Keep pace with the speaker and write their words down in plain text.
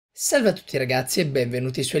Salve a tutti ragazzi e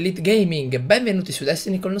benvenuti su ElitGaming, benvenuti su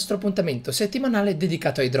Destiny con il nostro appuntamento settimanale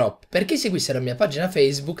dedicato ai drop. Per chi seguisse la mia pagina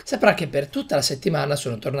Facebook saprà che per tutta la settimana,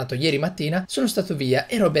 sono tornato ieri mattina, sono stato via,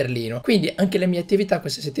 ero a Berlino, quindi anche le mie attività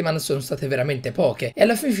questa settimana sono state veramente poche e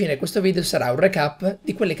alla fin fine questo video sarà un recap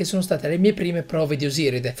di quelle che sono state le mie prime prove di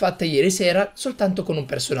OSIRIDE, fatte ieri sera soltanto con un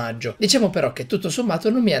personaggio. Diciamo però che tutto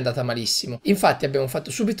sommato non mi è andata malissimo, infatti abbiamo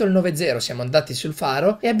fatto subito il 9-0, siamo andati sul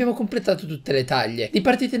faro e abbiamo completato tutte le taglie. Di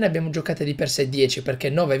partite ne abbiamo giocate di per sé 10 perché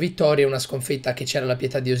 9 vittorie e una sconfitta che c'era la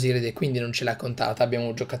pietà di OSIRIDE, quindi non ce l'ha contata,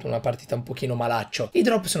 abbiamo giocato una partita un pochino malaccio. I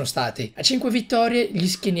drop sono stati a 5 vittorie gli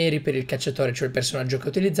schinieri per il cacciatore, cioè il personaggio che ho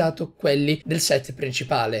utilizzato, quelli del set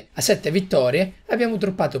principale. A 7 vittorie abbiamo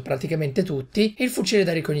droppato praticamente tutti e il fucile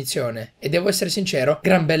da ricognizione e devo essere sincero,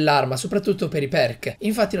 gran bell'arma soprattutto per i perk.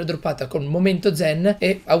 Infatti l'ho droppata con momento zen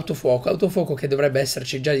e autofuoco che dovrebbe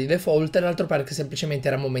esserci già di default, l'altro perk semplicemente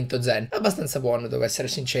era momento zen, abbastanza buono devo essere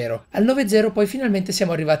sincero. Al 9-0 poi finalmente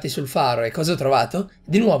siamo arrivati sul faro e cosa ho trovato?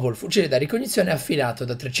 Di nuovo il fucile da ricognizione affinato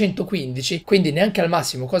da 315, quindi neanche al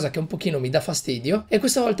massimo, cosa che un pochino mi dà fastidio, e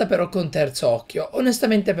questa volta però con terzo occhio.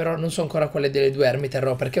 Onestamente però non so ancora quale delle due armi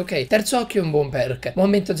terrò, perché ok, terzo occhio è un buon perk,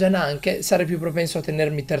 momento zen anche, sarei più propenso a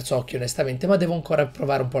tenermi terzo occhio onestamente, ma devo ancora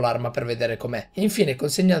provare un po' l'arma per vedere com'è. E infine,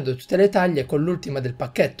 consegnando tutte le taglie con l'ultima del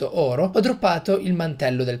pacchetto oro, ho droppato il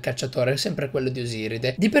mantello del cacciatore, sempre quello di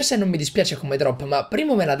OSIRIDE. Di per sé non mi dispiace come drop, ma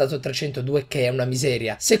primo me l'ha dato 302 che è una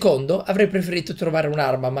miseria, secondo avrei preferito trovare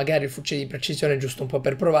un'arma, magari il fucile di precisione giusto un po'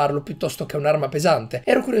 per provarlo, piuttosto che un'arma pesante.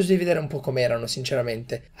 Ero curioso di vedere un po' com'erano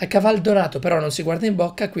sinceramente. A caval donato però non si guarda in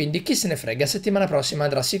bocca, quindi chi se ne frega, settimana prossima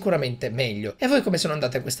andrà sicuramente meglio. E voi come sono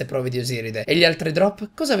andate queste prove di OSIRIDE? E gli altri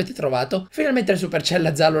drop? Cosa avete trovato? Finalmente il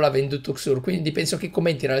supercella giallo l'ha venduto Xur, quindi penso che i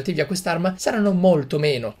commenti relativi a quest'arma saranno molto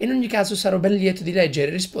meno. In ogni caso sarò ben lieto di leggere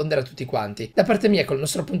e rispondere a tutti quanti. Da parte mia, col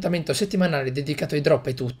nostro appuntamento settimanale dedicato ai drop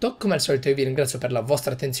è tutto. Come al solito io vi ringrazio per la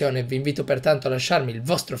vostra attenzione e vi invito pertanto a lasciarmi il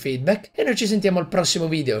vostro feedback e noi ci sentiamo al prossimo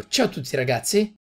video. Ciao a tutti ragazzi!